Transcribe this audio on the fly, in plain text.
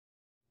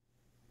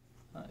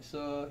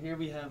So here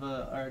we have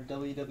our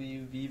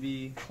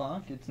WWVV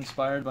clock. It's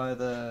inspired by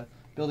the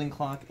building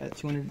clock at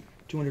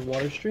 200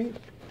 Water Street.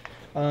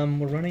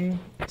 We're running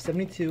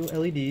 72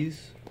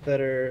 LEDs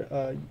that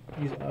are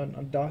used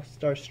on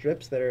DotStar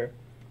strips that are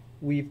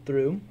weaved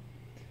through.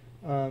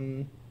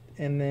 And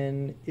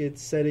then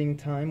it's setting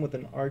time with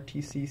an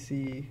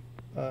RTCC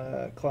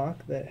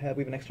clock that we have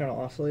an external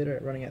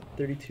oscillator running at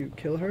 32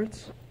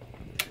 kilohertz.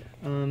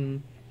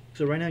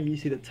 So right now you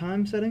see the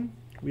time setting.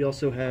 We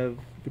also have,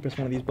 if you press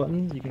one of these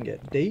buttons, you can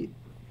get date.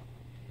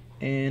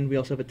 And we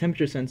also have a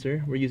temperature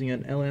sensor. We're using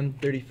an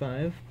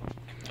LM35.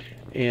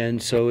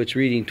 And so it's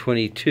reading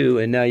 22,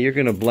 and now you're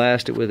going to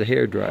blast it with a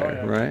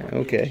hairdryer, right?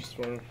 Okay.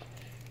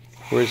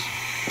 Where's...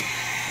 The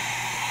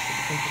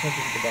temperature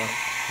sensor's at the bottom.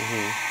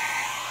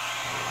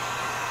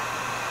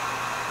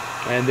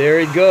 And there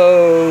it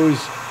goes.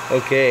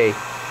 Okay,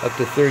 up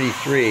to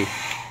 33.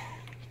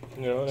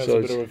 You know, that's a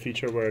bit of a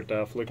feature where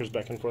it flickers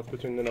back and forth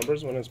between the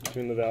numbers when it's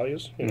between the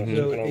values. You know, so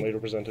you can only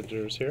represent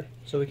integers here.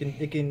 So you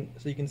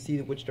can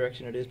see which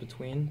direction it is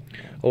between.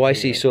 Oh, I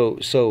see.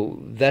 So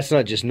that's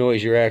not just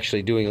noise. You're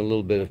actually doing a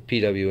little bit of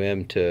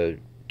PWM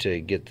to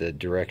get the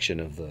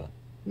direction of the.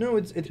 No,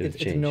 it's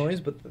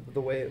noise, but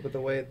the way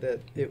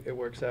that it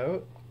works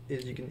out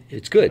is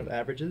it's good. Kind of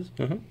averages.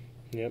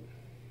 Yep.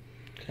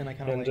 And I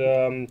kind of like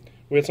it.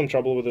 We had some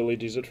trouble with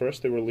LEDs at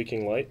first. They were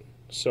leaking light.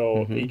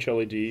 So each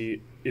LED,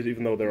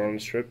 even though they're on a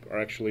strip, are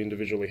actually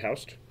individually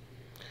housed.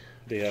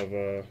 They have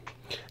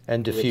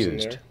and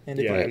diffused. And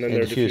then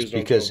they're diffused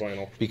because onto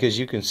vinyl. Because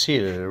you can see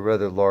it at a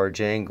rather large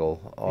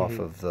angle off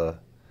of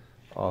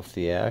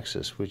the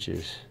axis, which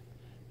is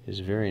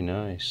very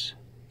nice.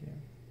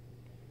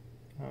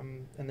 Yeah.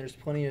 And there's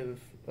plenty of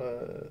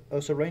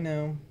so right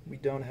now we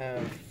don't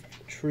have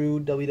true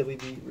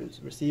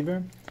WWV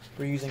receiver.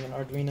 We're using an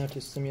Arduino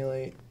to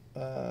simulate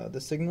the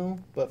signal,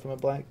 but from a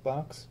black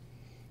box.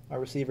 Our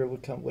receiver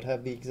would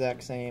have the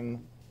exact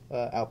same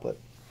output.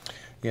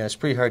 Yeah, it's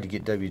pretty hard to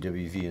get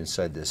WWV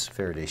inside this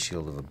Faraday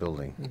shield of a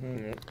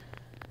building.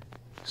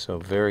 So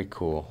very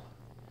cool.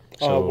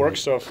 So it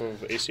works off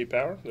of AC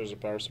power. There's a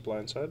power supply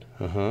inside.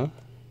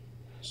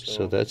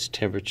 So that's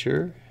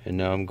temperature, and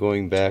now I'm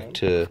going back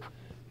to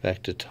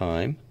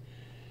time.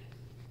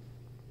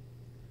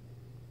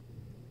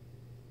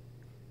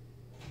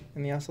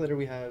 And the oscillator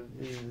we have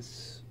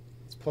is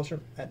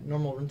at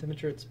normal room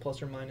temperature. It's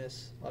plus or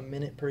minus a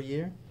minute per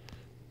year.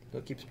 So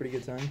it keeps pretty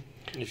good time.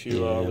 If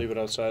you leave it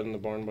outside in the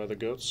barn by the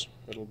goats,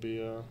 it'll be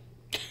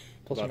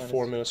about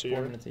 4 minutes a year.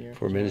 4 minutes a year.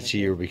 4 minutes a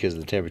year because of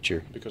the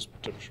temperature. Because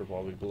temperature will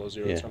probably be below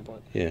zero at some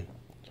point. Yeah.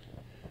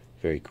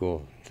 Very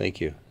cool. Thank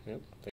you. Yep.